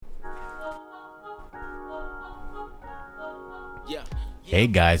Hey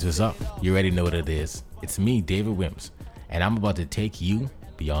guys, what's up? You already know what it is. It's me, David Wims, and I'm about to take you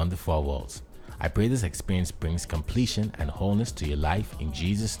beyond the four walls. I pray this experience brings completion and wholeness to your life in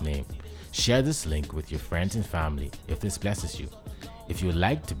Jesus' name. Share this link with your friends and family if this blesses you. If you would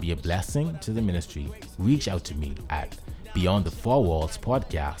like to be a blessing to the ministry, reach out to me at Beyond the Four Walls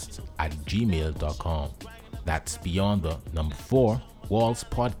Podcast at gmail.com. That's Beyond the number 4 Walls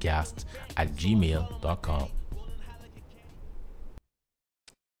Podcast at gmail.com.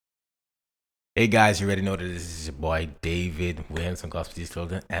 Hey guys, you already know that this is your boy David Williams from Gospel Teach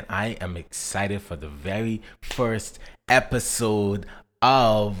Children, and I am excited for the very first episode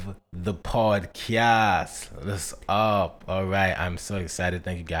of the podcast. What's up? All right, I'm so excited.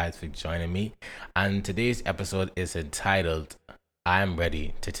 Thank you guys for joining me. And today's episode is entitled I'm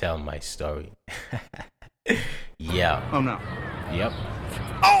Ready to Tell My Story. Yeah. Oh no. Yep.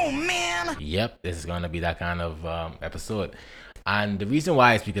 Oh man. Yep, this is gonna be that kind of episode. And the reason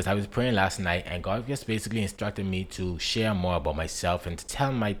why is because I was praying last night and God just basically instructed me to share more about myself and to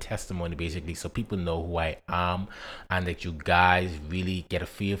tell my testimony basically so people know who I am and that you guys really get a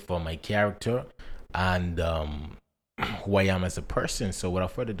feel for my character and who I am as a person. So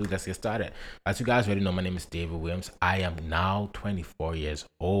without further ado, let's get started. As you guys already know, my name is David Williams. I am now 24 years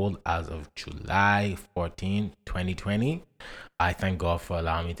old as of July 14, 2020. I thank God for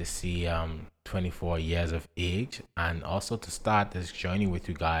allowing me to see 24 years of age and also to start this journey with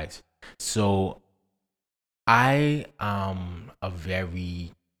you guys. So I am a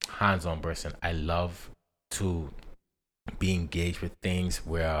very hands-on person. I love to be engaged with things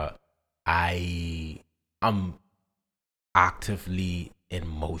where I am actively in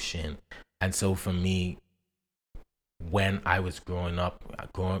motion. And so for me, when I was growing up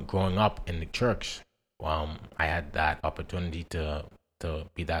in the church, I had that opportunity to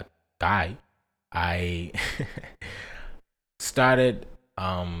be that guy. I started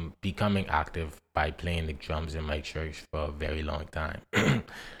becoming active by playing the drums in my church for a very long time.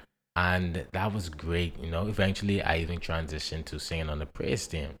 And that was great, you know. Eventually I even transitioned to singing on the praise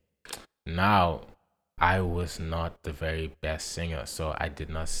team. Now I was not the very best singer, so I did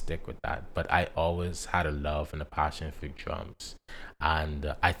not stick with that. But I always had a love and a passion for drums.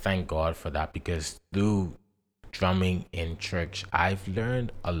 And I thank God for that because through drumming in church, I've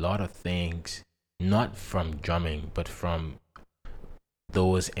learned a lot of things, not from drumming, but from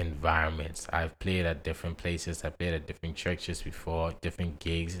those environments. I've played at different places. I played at different churches before, different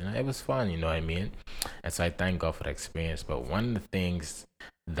gigs, and it was fun, you know what I mean? And so I thank God for the experience. But one of the things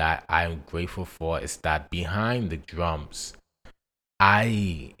that I'm grateful for is that behind the drums,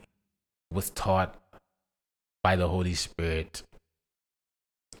 I was taught by the Holy Spirit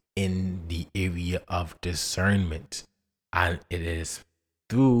in the area of discernment. And it is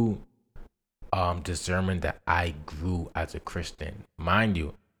through discernment that I grew as a Christian. Mind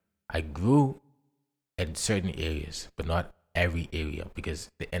you, I grew in certain areas, but not every area, because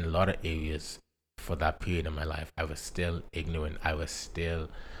in a lot of areas for that period in my life, I was still ignorant. I was still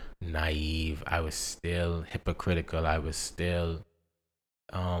naive. I was still hypocritical. I was still,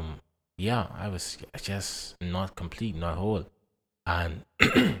 I was just not complete, not whole. And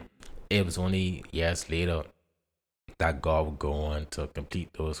it was only years later that God would go on to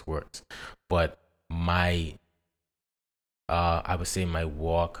complete those works. But my, I would say my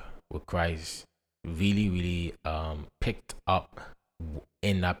walk with Christ really, really picked up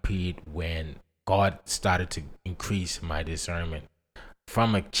in that period when God started to increase my discernment.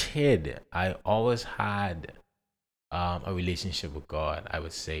 From a kid, I always had a relationship with God. I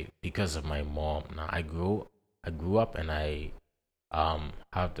would say because of my mom. Now I grew up, and I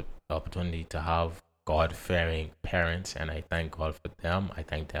have the opportunity to have God-fearing parents, and I thank God for them. I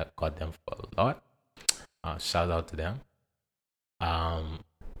thank God them for a lot. Shout out to them.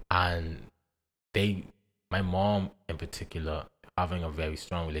 And they, my mom in particular, having a very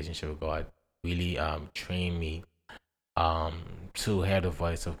strong relationship with God, really trained me to hear the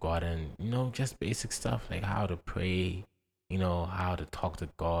voice of God, and just basic stuff like how to pray, how to talk to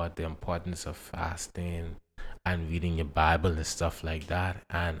God, the importance of fasting and reading your Bible and stuff like that.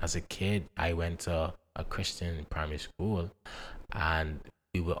 And as a kid, I went to a Christian primary school, and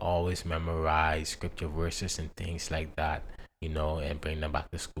we would always memorize scripture verses and things like that, and bring them back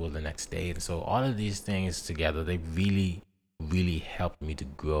to school the next day. And so all of these things together, they really, really helped me to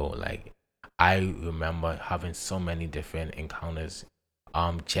grow. Like, I remember having so many different encounters,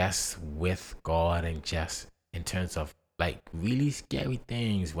 just with God, and just in terms of like really scary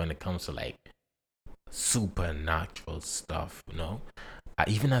things when it comes to like supernatural stuff,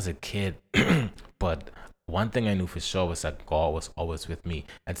 even as a kid. But one thing I knew for sure was that God was always with me.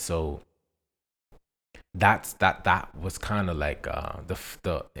 And so that was kind of like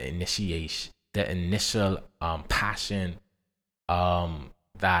the initiation, the initial passion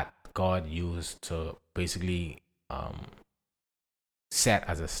that God used to basically um set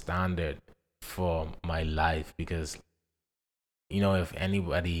as a standard for my life. Because if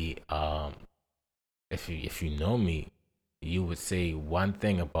anybody if you know me, you would say one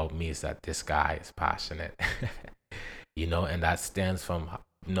thing about me is that this guy is passionate. And that stems from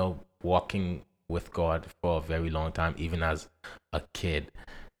walking with God for a very long time, even as a kid.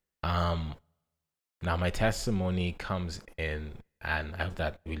 um Now my testimony comes in, and I hope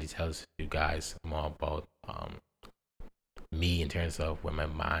that really tells you guys more about me in terms of where my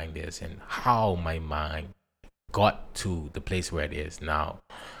mind is and how my mind got to the place where it is now.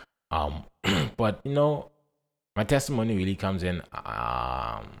 um but my testimony really comes in,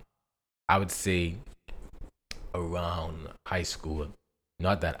 I would say, around high school.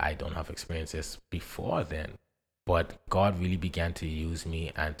 Not that I don't have experiences before then, but God really began to use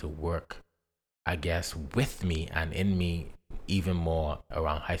me and to work, I guess, with me and in me even more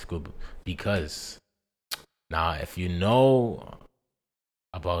around high school. Because now, if you know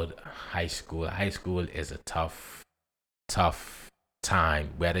about high school is a tough time,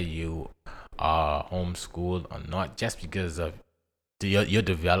 whether you are homeschooled or not, just because of your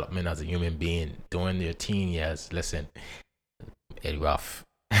development as a human being during your teen years. Listen, it rough.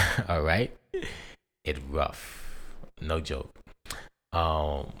 All right, it rough. No joke.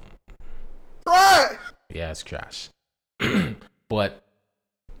 Um, Right. yeah, it's trash. But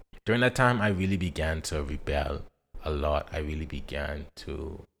during that time, I really began to rebel a lot. I really began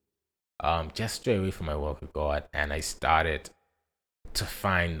to just stray away from my work with God, and I started to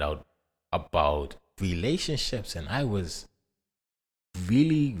find out about relationships, and I was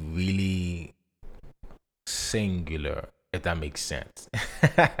really, really singular, if that makes sense.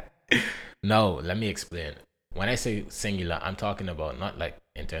 No, let me explain. When I say singular, I'm talking about not like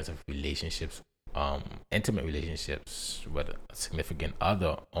in terms of relationships, intimate relationships with a significant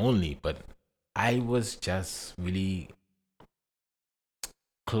other only, but I was just really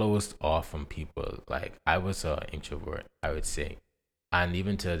closed off from people. Like, I was an introvert, I would say. And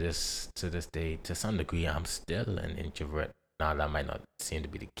even to this day, to some degree, I'm still an introvert. Now that might not seem to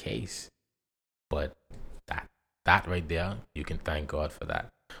be the case, but that that right there, you can thank God for that.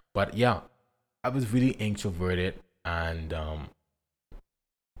 But yeah, I was really introverted, and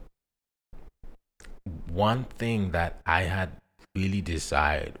one thing that I had really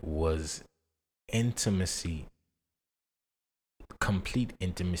desired was intimacy, complete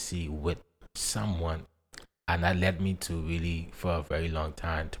intimacy with someone. And that led me to really, for a very long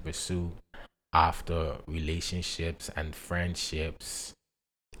time, to pursue after relationships and friendships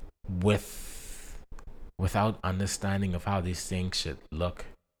with without understanding of how these things should look,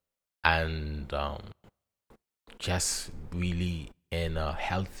 and just really in a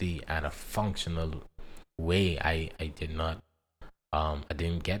healthy and a functional way. I did not I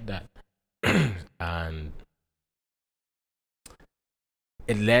didn't get that. And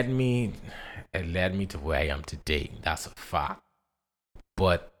it led me to where I am today. That's a fact.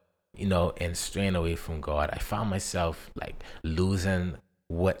 But in straying away from God, I found myself like losing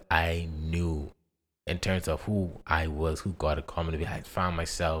what I knew in terms of who I was, who God had called me to be. I found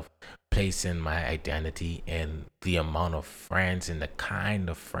myself placing my identity in the amount of friends and the kind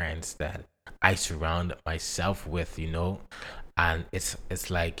of friends that I surround myself with, and it's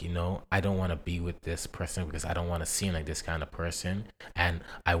like, I don't want to be with this person because I don't want to seem like this kind of person, and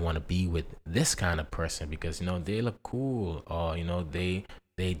I want to be with this kind of person because they look cool, or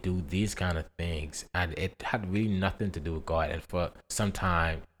they do these kind of things, and it had really nothing to do with God. And for some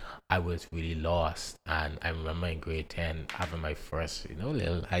time I was really lost. And I remember in grade 10 having my first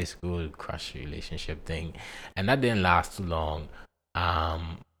little high school crush relationship thing, and that didn't last too long.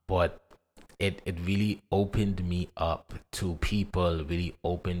 But it really opened me up to people, really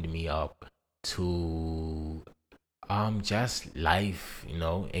opened me up to just life,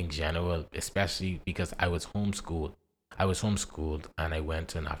 in general, especially because I was homeschooled, and I went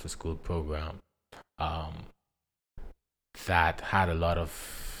to an after school program um that had a lot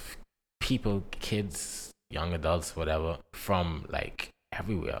of people, kids, young adults, whatever, from like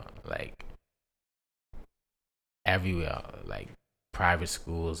everywhere, like private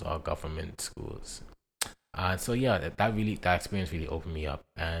schools or government schools. So yeah, that experience really opened me up,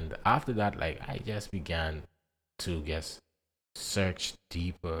 and after that, like, I just began to guess search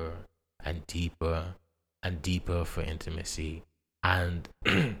deeper and deeper and deeper for intimacy. And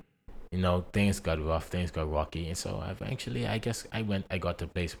things got rough, things got rocky, and so eventually, I guess, I got to a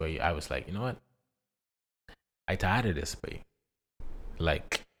place where I was like, you know what, I tired of this, babe.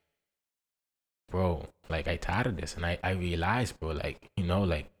 Like, bro, Like I tired of this, and I realized, bro, like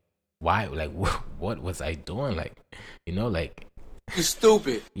like why, like what was I doing, like like You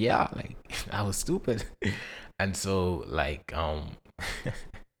stupid. yeah, like I was stupid, and so like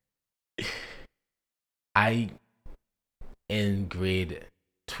I in grade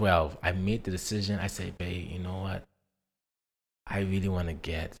 12 I made the decision. I said, babe, you know what? I really want to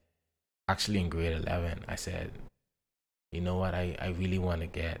get, actually in grade 11, I said, you know what? I really want to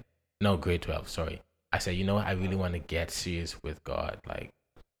get, no, grade 12, sorry. I said, you know what? I really want to get serious with God. Like,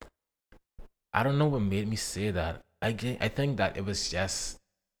 I don't know what made me say that. I think that it was just,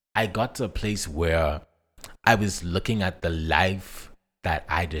 I got to a place where I was looking at the life that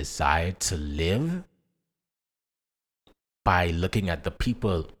I desired to live by looking at the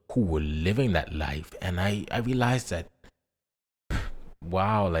people who were living that life. And I realized that,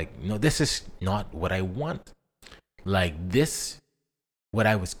 wow, like, this is not what I want. Like, this, what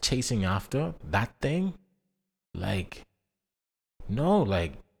I was chasing after, that thing, like, no,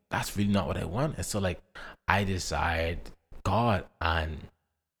 like, that's really not what I want. And so, like, I desired God. And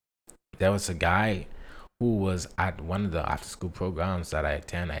there was a guy who was at one of the after school programs that I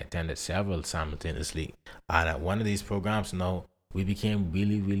attend. I attended several simultaneously. And at one of these programs, we became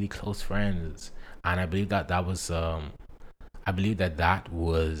really, really close friends. And I believe that that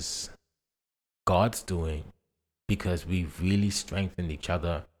was God's doing, because we really strengthened each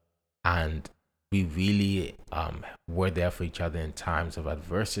other, and we really were there for each other in times of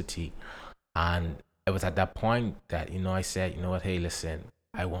adversity. And it was at that point that I said, you know what, hey, listen,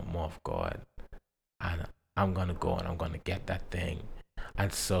 I want more of God, and I'm gonna go and I'm gonna get that thing.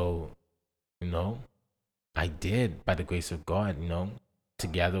 And so you know I did, by the grace of God.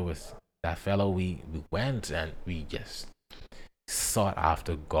 Together with that fellow, we went and we just sought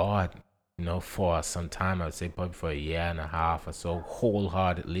after God, for some time. I would say probably for a year and a half or so,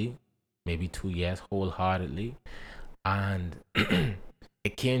 wholeheartedly, maybe 2 years wholeheartedly. And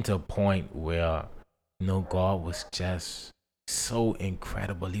it came to a point where, God was just so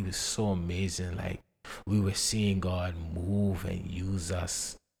incredible. He was so amazing. Like, we were seeing God move and use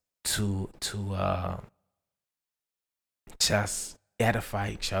us to just edify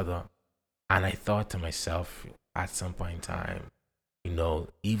each other. And I thought to myself at some point in time,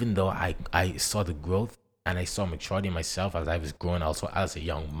 even though I saw the growth and I saw maturity in myself as I was growing also as a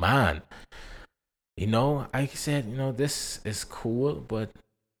young man, I said, this is cool, but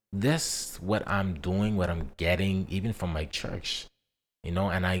this, what I'm doing, what I'm getting, even from my church,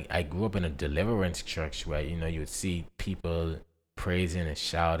 and I grew up in a deliverance church where, you would see people praising and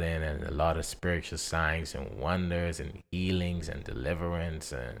shouting and a lot of spiritual signs and wonders and healings and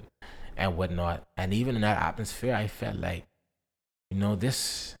deliverance and whatnot. And even in that atmosphere, I felt like,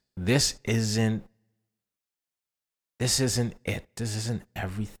 this isn't it. This isn't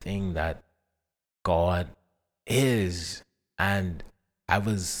everything that God is. And I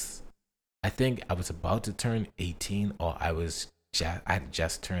think I was about to turn 18, or I had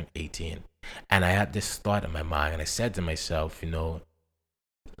just turned 18. And I had this thought in my mind, and I said to myself,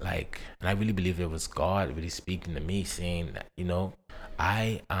 like, and I really believe it was God really speaking to me, saying that,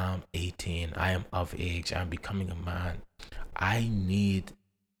 I am 18, I am of age, I'm becoming a man. I need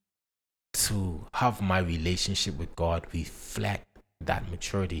to have my relationship with God reflect that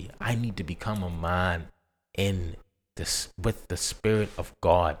maturity. I need to become a man in this with the Spirit of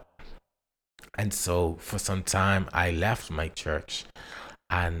God. And so for some time I left my church,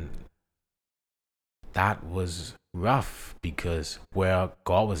 and that was rough because where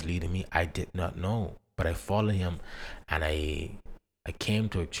God was leading me, I did not know. But I followed him, and I came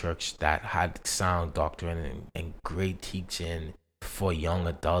to a church that had sound doctrine and great teaching for young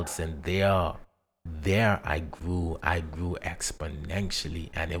adults. And there I grew exponentially,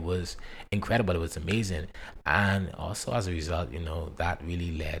 and it was incredible. It was amazing. And also as a result, that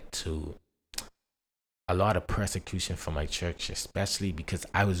really led to a lot of persecution from my church, especially because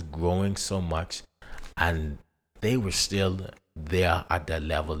I was growing so much, and they were still there at that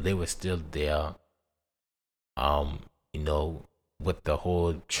level. They were still there, um, you know, with the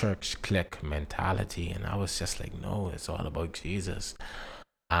whole church clique mentality. And I was just like, no, it's all about Jesus.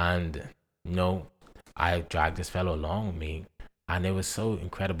 And, I dragged this fellow along with me. And it was so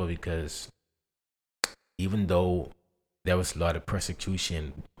incredible because even though there was a lot of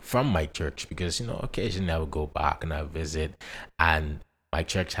persecution from my church, because occasionally I would go back and I would visit, and my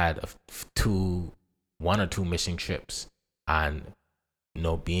church had one or two mission trips. And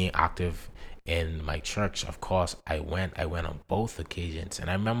being active in my church, of course, I went on both occasions. And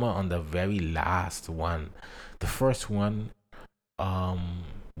I remember on the very last one, the first one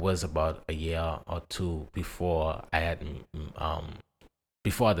was about a year or two before I had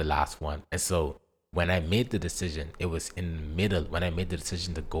before the last one. And so when I made the decision, it was in the middle. When I made the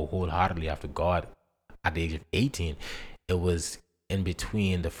decision to go wholeheartedly after God at the age of 18, it was in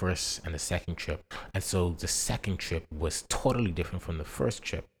between the first and the second trip. And so the second trip was totally different from the first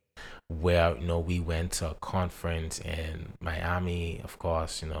trip, where we went to a conference in Miami, of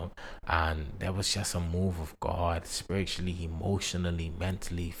course, and there was just a move of God spiritually, emotionally,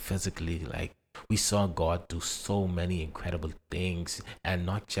 mentally, physically. Like, we saw God do so many incredible things, and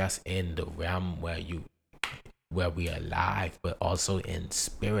not just in the realm where we are alive, but also in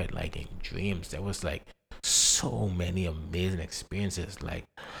spirit, like in dreams. There was like so many amazing experiences. Like,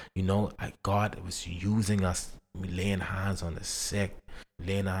 God was using us, laying hands on the sick,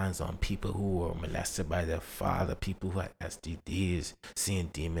 laying hands on people who were molested by their father, people who had STDs, seeing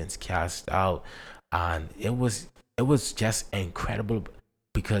demons cast out. And it was just incredible,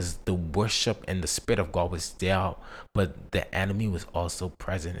 because the worship and the spirit of God was there, but the enemy was also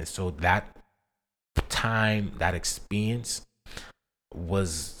present. And so that time, that experience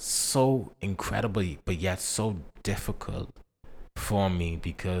was so incredible, but yet so difficult for me,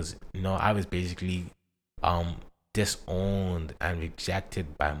 because I was basically disowned and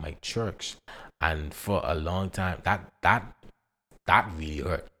rejected by my church. And for a long time, that really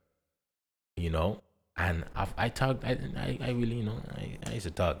hurt, you know and I talked, I really, I used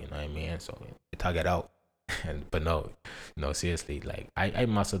to talk, what I mean, so I talk it out. And but no, seriously, like, I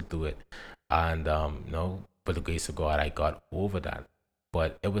muscled through it. And by the grace of God, I got over that.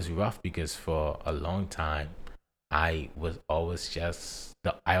 But it was rough, because for a long time I was always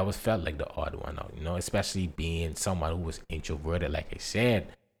I always felt like the odd one out, especially being someone who was introverted. Like I said,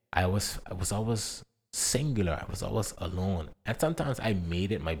 I was always singular. I was always alone. And sometimes I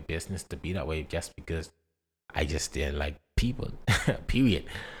made it my business to be that way, just because I just didn't like people. Period.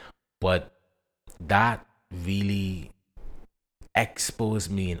 But that really exposed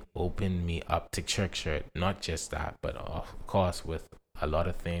me and opened me up to church hurt. Not just that, but of course with a lot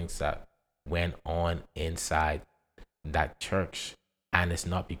of things that went on inside that church. And it's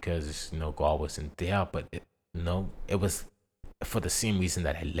not because God wasn't there, but it was for the same reason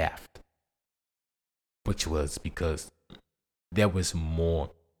that I left, which was because there was more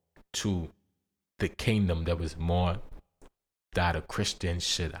to the kingdom. There was more that a Christian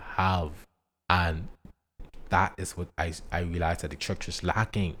should have. And that is what I realized that the church was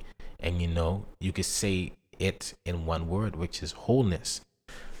lacking. And you could say it in one word, which is wholeness.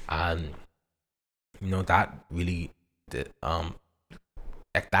 And that really did,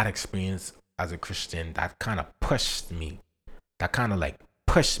 that experience as a Christian, that kind of pushed me. That kind of like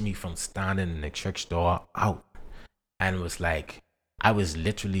pushed me from standing in the church door out. And it was like I was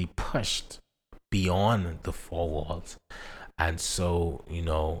literally pushed beyond the four walls. And so,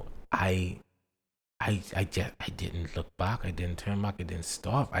 I didn't look back. I didn't turn back. I didn't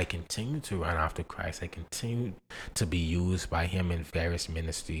stop. I continued to run after Christ. I continued to be used by Him in various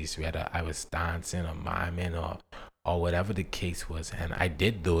ministries, whether I was dancing or miming or whatever the case was. And I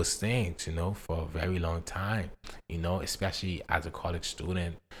did those things, for a very long time. Especially as a college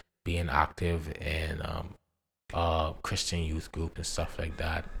student, being active in Christian youth group and stuff like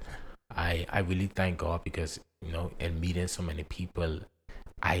that. I really thank God, because in meeting so many people,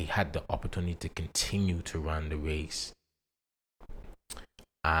 I had the opportunity to continue to run the race.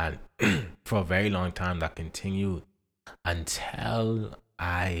 And for a very long time, that continued until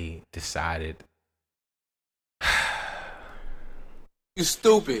I decided, You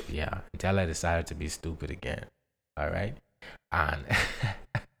stupid. yeah, until I decided to be stupid again. All right. And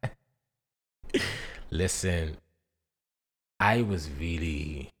listen, I was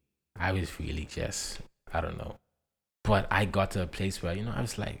really just, I don't know. But I got to a place where, I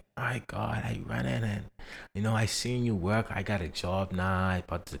was like, all right, God, I run in and, I seen you work. I got a job now. I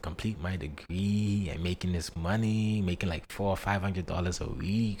about to complete my degree. I'm making this money, making like $400 or $500 a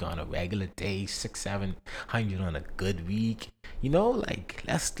week on a regular day, 600-700 on a good week. Like,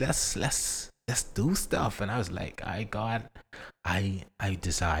 let's do stuff. And I was like, all right, God, I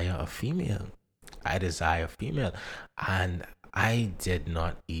desire a female. I desire a female. And I did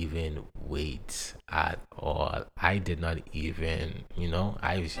not even wait at all. I did not even,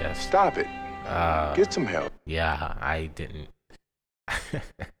 I was just, Stop it. uh, Get some help. yeah, I didn't.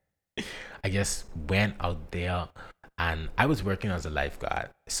 I just went out there, and I was working as a lifeguard.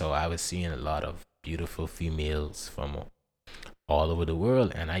 So I was seeing a lot of beautiful females from all over the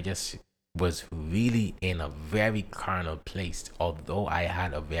world. And I just was really in a very carnal place, although I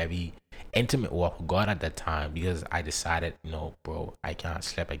had a very intimate walk with God at that time, because I decided, bro, I can't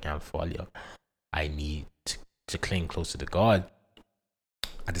slip, I can't fall here. I need to cling closer to God.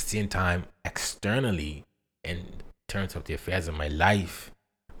 At the same time, externally, in terms of the affairs of my life,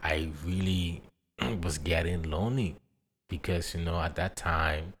 I really was getting lonely because, at that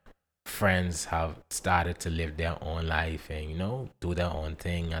time, friends have started to live their own life and, do their own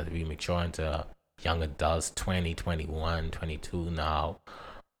thing as we mature into young adults, 20, 21, 22 now.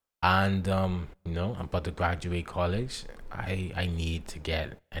 And I'm about to graduate college. I need to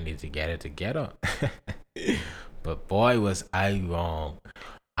get it together. But boy, was I wrong.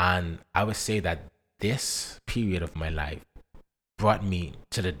 And I would say that this period of my life brought me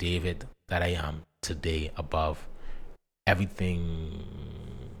to the David that I am today, above everything.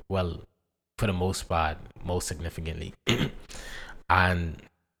 Well, for the most part, most significantly. And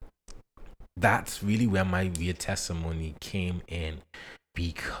that's really where my real testimony came in,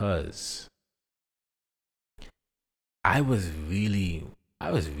 because I was really,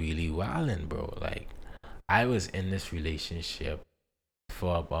 wilding, bro. Like, I was in this relationship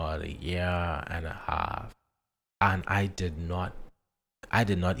for about a year and a half, and I did not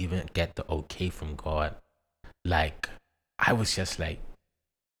even get the okay from God. Like, I was just like,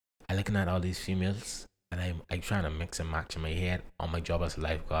 I looking at all these females, and I'm trying to mix and match in my head on my job as a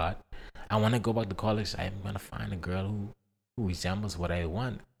lifeguard. And when I go back to college, I'm gonna find a girl who resembles what I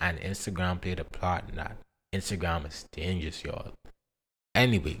want. And Instagram played a part in that. Instagram is dangerous, y'all.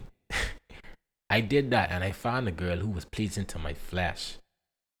 Anyway, I did that, and I found a girl who was pleasing to my flesh.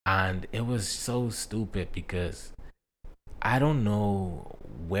 And it was so stupid because I don't know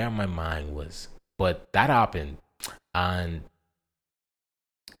where my mind was, but that happened. And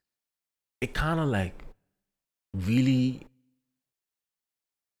it kind of like really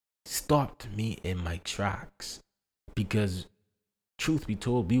stopped me in my tracks, because truth be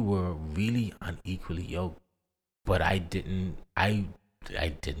told, we were really unequally yoked. But I did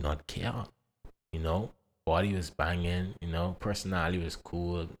not care, you know. Body was banging, personality was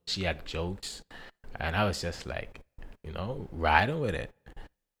cool. She had jokes, and I was just like, riding with it.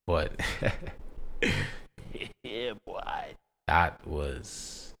 But yeah, boy, that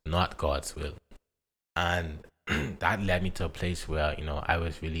was not God's will. And that led me to a place where, I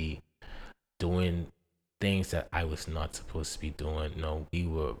was really doing things that I was not supposed to be doing. We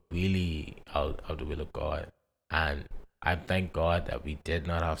were really out of the will of God. And I thank God that we did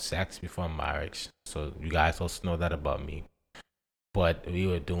not have sex before marriage. So you guys also know that about me. But we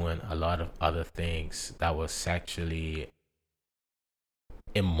were doing a lot of other things that was sexually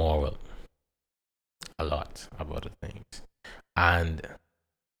immoral. A lot of other things. And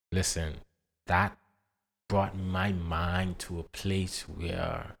listen, that brought my mind to a place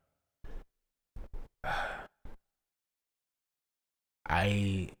where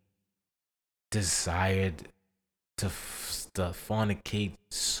I desired to fornicate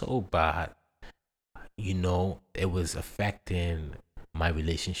so bad. It was affecting my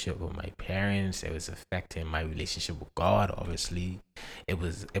relationship with my parents. It was affecting my relationship with God, obviously. It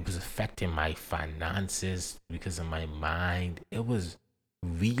was affecting my finances because of my mind. It was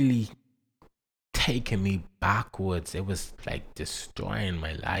really taking me backwards. It was like destroying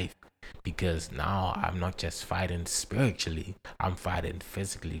my life, because now I'm not just fighting spiritually, I'm fighting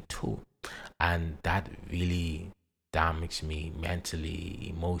physically too. And that really damaged me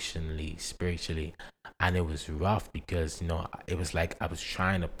mentally, emotionally, spiritually. And it was rough because, it was like I was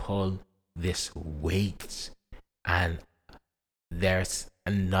trying to pull this weight, and there's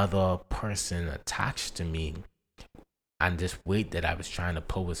another person attached to me, and this weight that I was trying to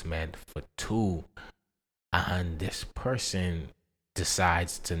pull was meant for two. And this person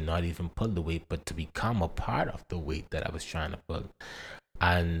decides to not even pull the weight, but to become a part of the weight that I was trying to pull.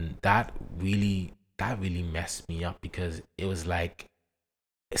 And that really messed me up, because it was like,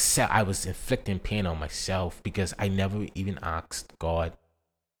 I was inflicting pain on myself, because I never even asked God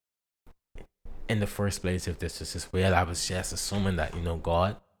in the first place if this was his will. I was just assuming that,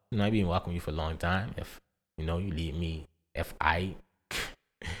 God, I've been walking with you for a long time. If you leave me, if I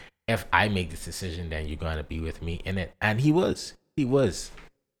if I make this decision, then you're gonna be with me in it. And he was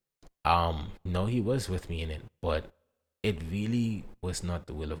no, he was with me in it, but it really was not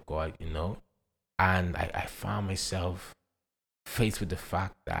the will of God. And I found myself faced with the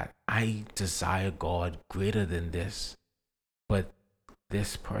fact that I desire God greater than this, but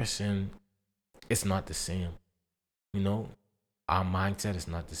this person is not the same. You know, our mindset is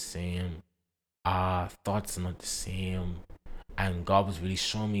not the same, our thoughts are not the same. And God was really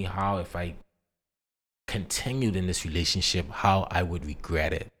showing me how, if I continued in this relationship, how I would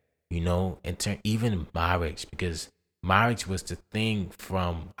regret it, in turn, even marriage, because marriage was the thing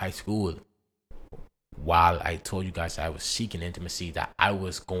from high school. While I told you guys I was seeking intimacy, that I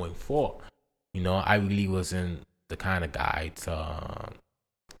was going for, I really wasn't the kind of guy to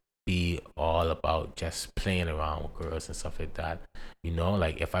be all about just playing around with girls and stuff like that.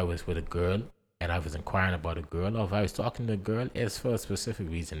 Like, if I was with a girl, and I was inquiring about a girl, or if I was talking to a girl, it's for a specific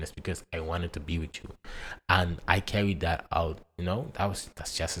reason. It's because I wanted to be with you. And I carried that out,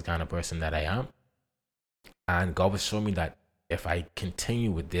 that's just the kind of person that I am. And God was showing me that if I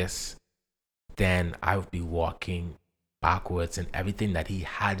continue with this, then I would be walking backwards, and everything that He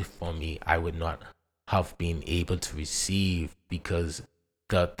had for me, I would not have been able to receive, because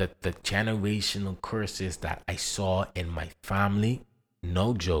the generational curses that I saw in my family,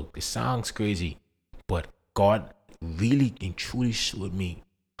 no joke, it sounds crazy, but God really and truly showed me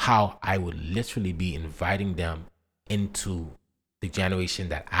how I would literally be inviting them into the generation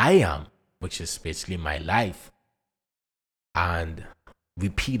that I am, which is basically my life, and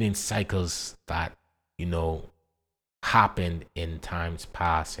repeating cycles that, you know, happened in times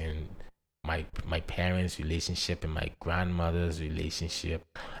past, in my parents' relationship and my grandmother's relationship.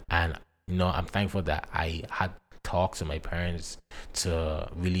 And I'm thankful that I had talks with my parents to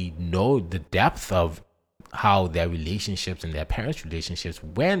really know the depth of how their relationships and their parents' relationships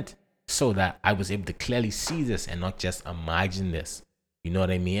went, so that I was able to clearly see this and not just imagine this. You know what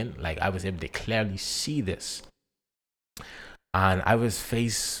I mean? Like, I was able to clearly see this. And I was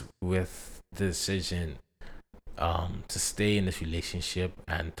faced with the decision to stay in this relationship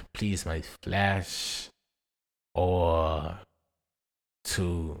and to please my flesh, or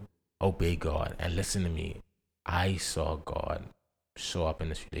to obey God. And listen to me, I saw God show up in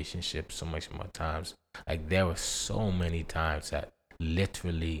this relationship so much more times. Like, there were so many times that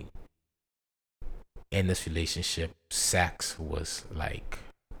literally in this relationship, sex was like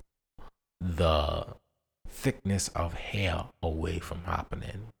the thickness of hair away from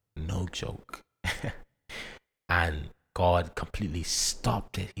happening. No joke. And God completely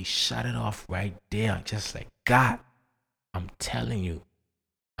stopped it. He shut it off right there. Just like, God, I'm telling you.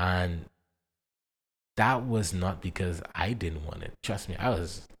 And that was not because I didn't want it. Trust me, I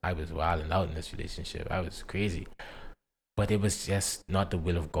was wilding out in this relationship. I was crazy. But it was just not the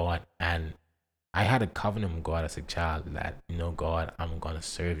will of God. And I had a covenant with God as a child that, God, I'm gonna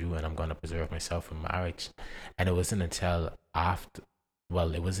serve you and I'm gonna preserve myself in marriage. And it wasn't until I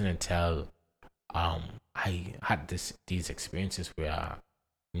had these experiences where,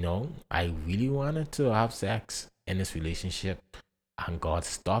 I really wanted to have sex in this relationship, and God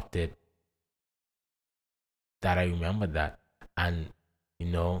stopped it, that I remember that. And,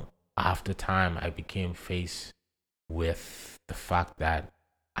 after time, I became faced with the fact that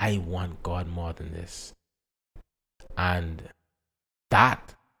I want God more than this. And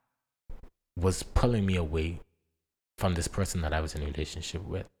that was pulling me away from this person that I was in a relationship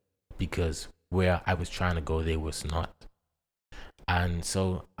with, because where I was trying to go, they was not. And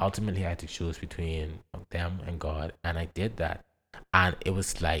so ultimately I had to choose between them and God, and I did that. And it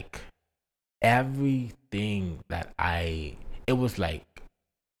was like everything that it was like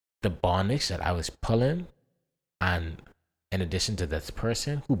the bondage that I was pulling, and in addition to this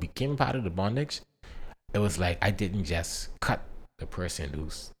person who became part of the bondage, it was like I didn't just cut the person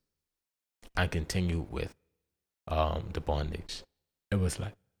loose and continue with the bondage. It was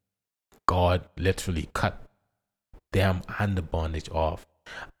like God literally cut them and the bondage off.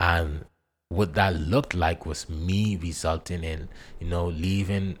 And what that looked like was me resulting in,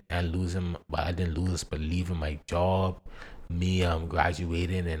 leaving and losing, but I didn't lose, but leaving my job, me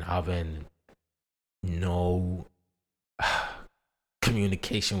graduating and having no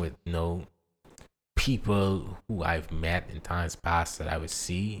communication with no people who I've met in times past that I would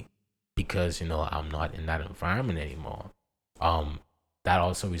see, because I'm not in that environment anymore. That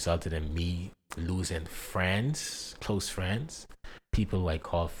also resulted in me losing friends, close friends, people who I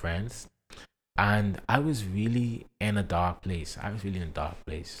call friends. And I was really in a dark place.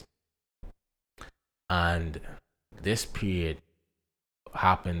 And this period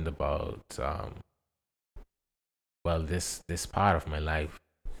happened about this part of my life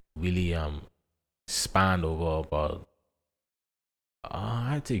really spanned over about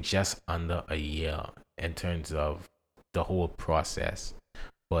I'd say just under a year in terms of the whole process.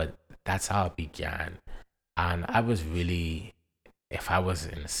 But that's how it began. And I was really, if I was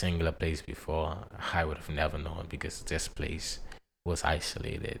in a singular place before, I would have never known, because this place was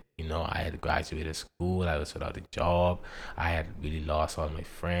isolated. I had graduated school, I was without a job, I had really lost all my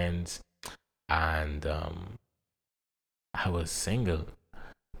friends, and I was single,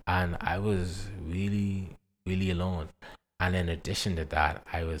 and I was really, really alone. And in addition to that,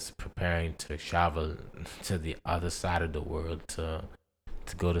 I was preparing to travel to the other side of the world to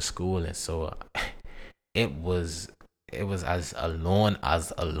go to school. And so it was as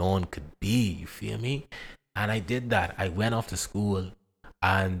alone could be, you feel me? And I did that. I went off to school,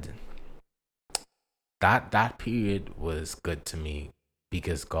 and that period was good to me,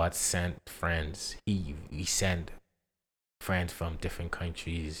 because God sent friends. He sent friends from different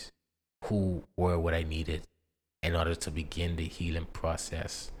countries who were what I needed in order to begin the healing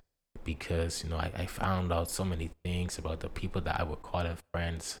process. Because I found out so many things about the people that I would call them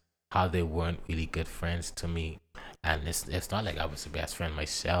friends, how they weren't really good friends to me. And it's not like I was the best friend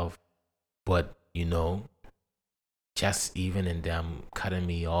myself, but just even in them cutting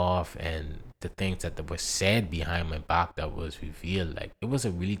me off and the things that were said behind my back that was revealed, like it was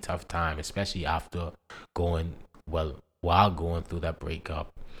a really tough time, especially after going while going through that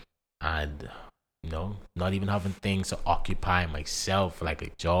breakup, and not even having things to occupy myself like a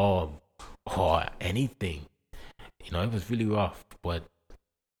job or anything. It was really rough, but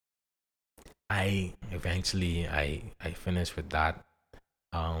I eventually I finished with that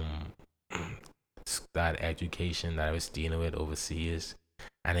um that education that I was dealing with overseas,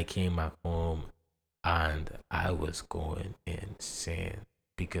 and I came back home and I was going insane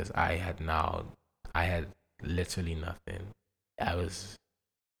because I had literally nothing. I was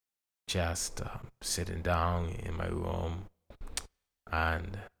just sitting down in my room,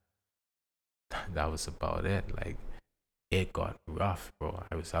 and that was about it. Like, it got rough, bro.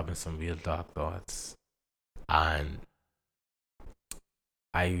 I was having some real dark thoughts, and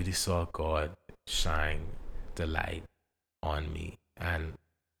I really saw God shine the light on me. And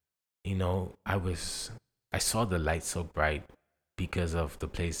I saw the light so bright because of the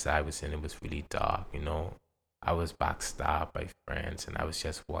place I was in. It was really dark. I was backstabbed by friends, and I was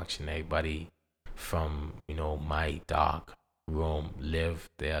just watching everybody from my dark room live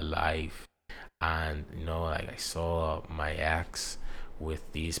their life. And like, I saw my ex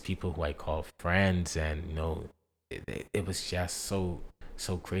with these people who I call friends, and it was just so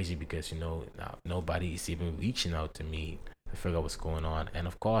crazy because now nobody is even reaching out to me to figure out what's going on. And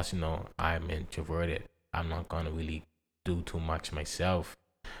of course, I'm introverted. I'm not gonna really do too much myself.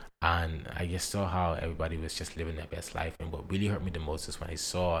 And I just saw how everybody was just living their best life. And what really hurt me the most is when I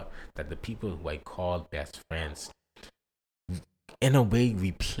saw that the people who I called best friends, in a way,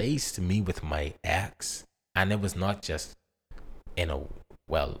 replaced me with my ex. And it was not just in a,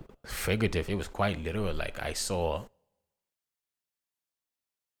 figurative, it was quite literal. Like, I saw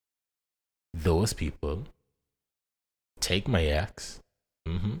those people take my ex,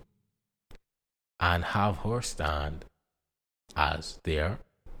 and have her stand as their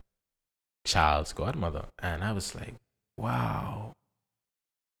child's godmother. And I was like, wow,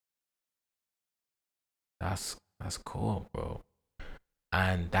 that's cool, bro.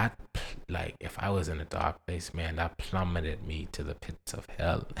 And that, like, if I was in a dark place, man, that plummeted me to the pits of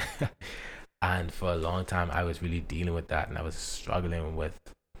hell. And for a long time, I was really dealing with that, and I was struggling with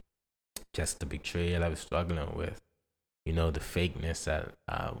just the betrayal. I was struggling with the fakeness that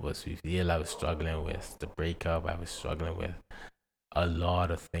was revealed. I was struggling with the breakup. I was struggling with a lot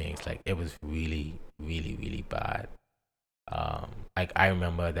of things. Like, it was really, really, really bad. Like, I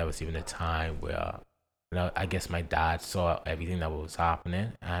remember there was even a time where I guess my dad saw everything that was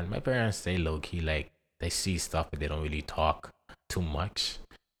happening, and my parents, they low key, like, they see stuff but they don't really talk too much.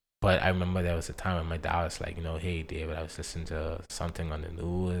 But I remember there was a time when my dad was like, hey David, I was listening to something on the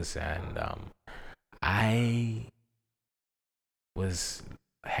news, and I was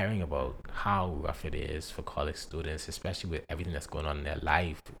hearing about how rough it is for college students, especially with everything that's going on in their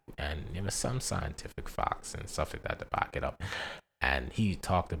life. And there were some scientific facts and stuff like that to back it up. And he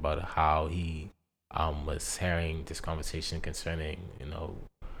talked about how he was hearing this conversation concerning,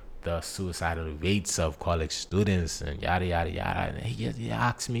 the suicidal rates of college students and yada yada yada. And he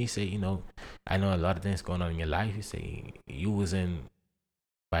asked me, he said, I know a lot of things going on in your life. He said, you wasn't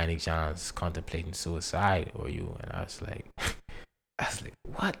by any chance contemplating suicide, or you? And I was like,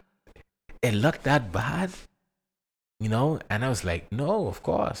 what? It looked that bad, And I was like, no, of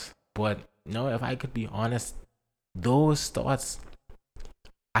course. But if I could be honest, those thoughts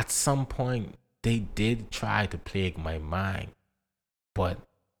at some point they did try to plague my mind, but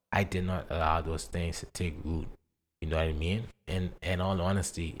I did not allow those things to take root. You know what I mean? And in all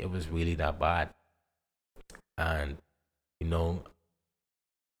honesty, it was really that bad. And you know,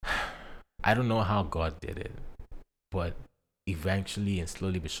 I don't know how God did it, but eventually and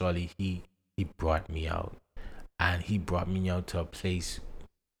slowly but surely, he brought me out, and he brought me out to a place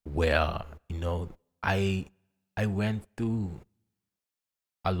where I I went through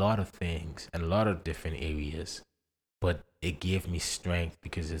a lot of things and a lot of different areas, but it gave me strength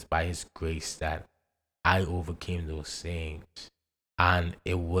because it's by His grace that I overcame those things. And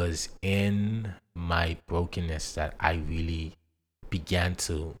it was in my brokenness that I really began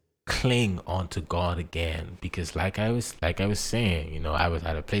to cling onto God again, because like I was saying, I was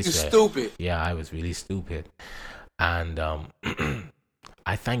at a place You where, stupid. yeah, I was really stupid. And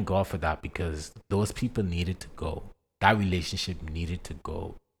I thank God for that because those people needed to go. That relationship needed to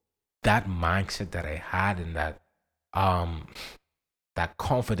go. That mindset that I had and um that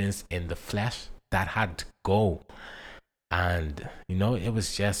confidence in the flesh that had to go. And it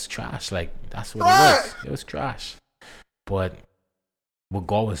was just trash. Like that's what it was. It was trash. But what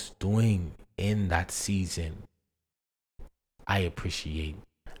God was doing in that season, I appreciate.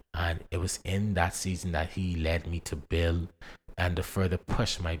 And it was in that season that He led me to build and to further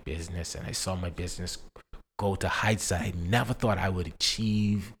push my business. And I saw my business go to heights that I never thought I would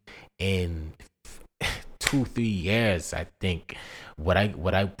achieve in 2-3 years. I think what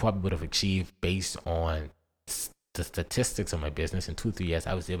I probably would have achieved based on the statistics of my business in 2-3 years,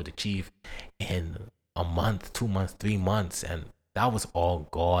 I was able to achieve in a month, 2 months, 3 months. And that was all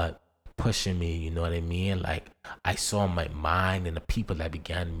God pushing me, you know what I mean? Like I saw my mind and the people that I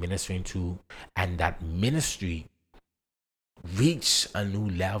began ministering to, and that ministry reach a new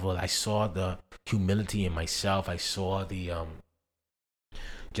level. I saw the humility in myself. I saw the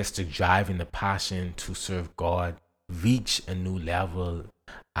just the drive and the passion to serve God reach a new level.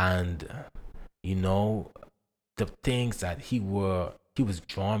 And you know the things that he was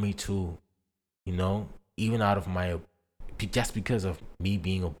drawing me to, even out of my, just because of me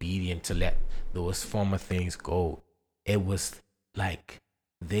being obedient to let those former things go, it was like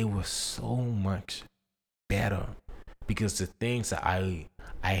they were so much better, because the things that I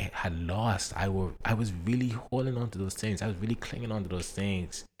had lost, I was really holding on to those things. I was really clinging on to those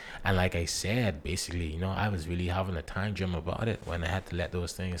things. And like I said, basically, I was really having a time dream about it when I had to let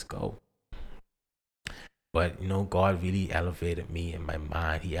those things go. But God really elevated me in my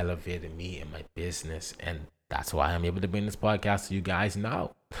mind. He elevated me in my business, and that's why I'm able to bring this podcast to you guys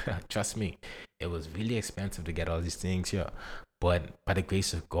now. Trust me, it was really expensive to get all these things here, but by the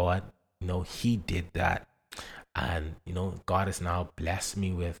grace of God, He did that. And God has now blessed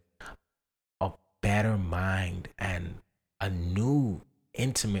me with a better mind and a new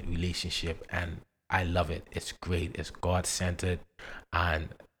intimate relationship, and I love it. It's great. It's God centered, and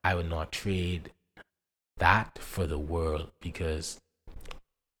I would not trade that for the world, because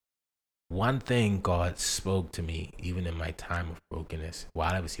one thing God spoke to me even in my time of brokenness,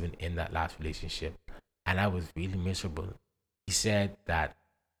 while I was even in that last relationship and I was really miserable, He said that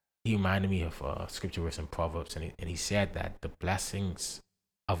He reminded me of a scripture verse in Proverbs, and he said that the blessings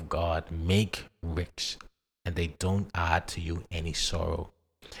of God make rich and they don't add to you any sorrow.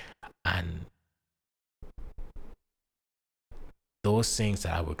 And those things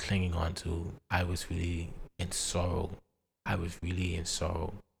that I was clinging on to, I was really in sorrow. I was really in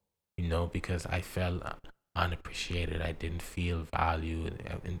sorrow, because I felt unappreciated. I didn't feel valued.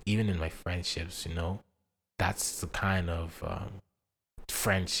 And even in my friendships, that's the kind of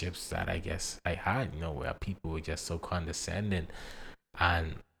friendships that I guess I had, where people were just so condescending.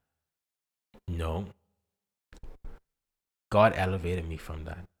 And, God elevated me from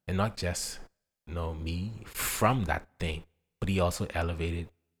that. And not just, me from that thing, but He also elevated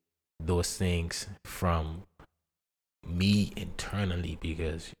those things from me internally,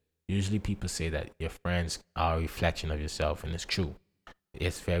 because usually people say that your friends are a reflection of yourself, and it's true.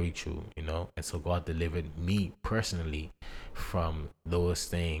 It's very true, and so God delivered me personally from those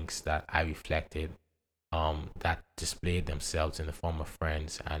things that I reflected, that displayed themselves in the form of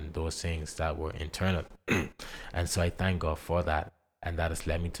friends, and those things that were internal. And so I thank God for that. And that has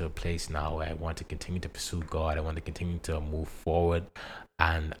led me to a place now where I want to continue to pursue God. I want to continue to move forward.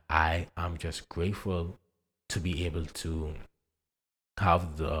 And I am just grateful to be able to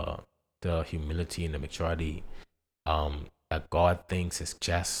have the humility and the maturity that God thinks is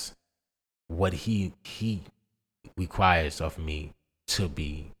just what He requires of me to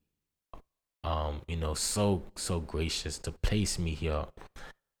be, so gracious to place me here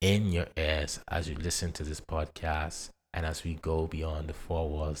in your ears as you listen to this podcast and as we go beyond the four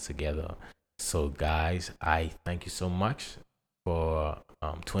walls together. So guys, I thank you so much for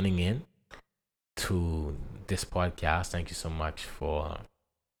tuning in to this podcast. Thank you so much for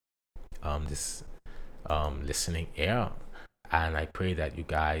this listening ear, and I pray that you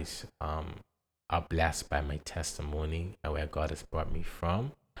guys are blessed by my testimony and where God has brought me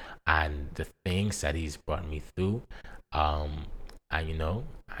from and the things that He's brought me through. And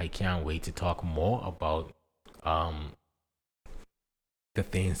I can't wait to talk more about the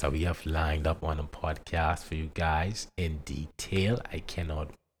things that we have lined up on the podcast for you guys in detail. I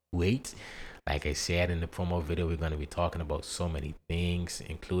cannot wait. Like I said in the promo video, we're going to be talking about so many things,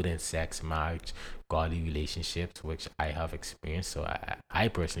 including sex, marriage, godly relationships, which I have experienced. So I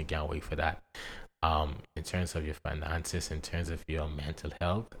personally can't wait for that. In terms of your finances, in terms of your mental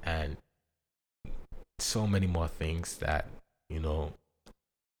health, and so many more things that,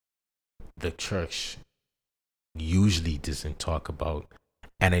 the church usually doesn't talk about.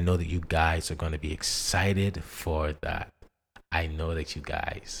 And I know that you guys are going to be excited for that. I know that you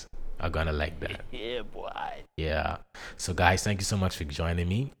guys are going to like that. Yeah, boy. Yeah. So, guys, thank you so much for joining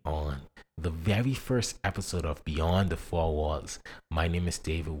me on the very first episode of Beyond the Four Walls. My name is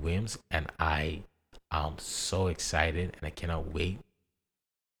David Wims, and I am so excited and I cannot wait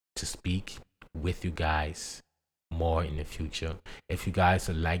to speak with you guys more in the future. If you guys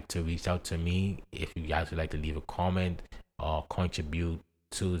would like to reach out to me, if you guys would like to leave a comment or contribute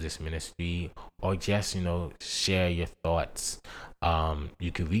to this ministry, or just share your thoughts,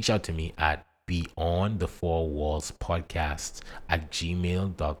 you can reach out to me at beyond the four walls podcast at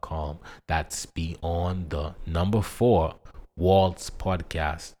gmail.com. That's beyond the number 4 walls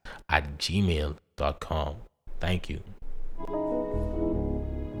podcast at gmail.com. Thank you.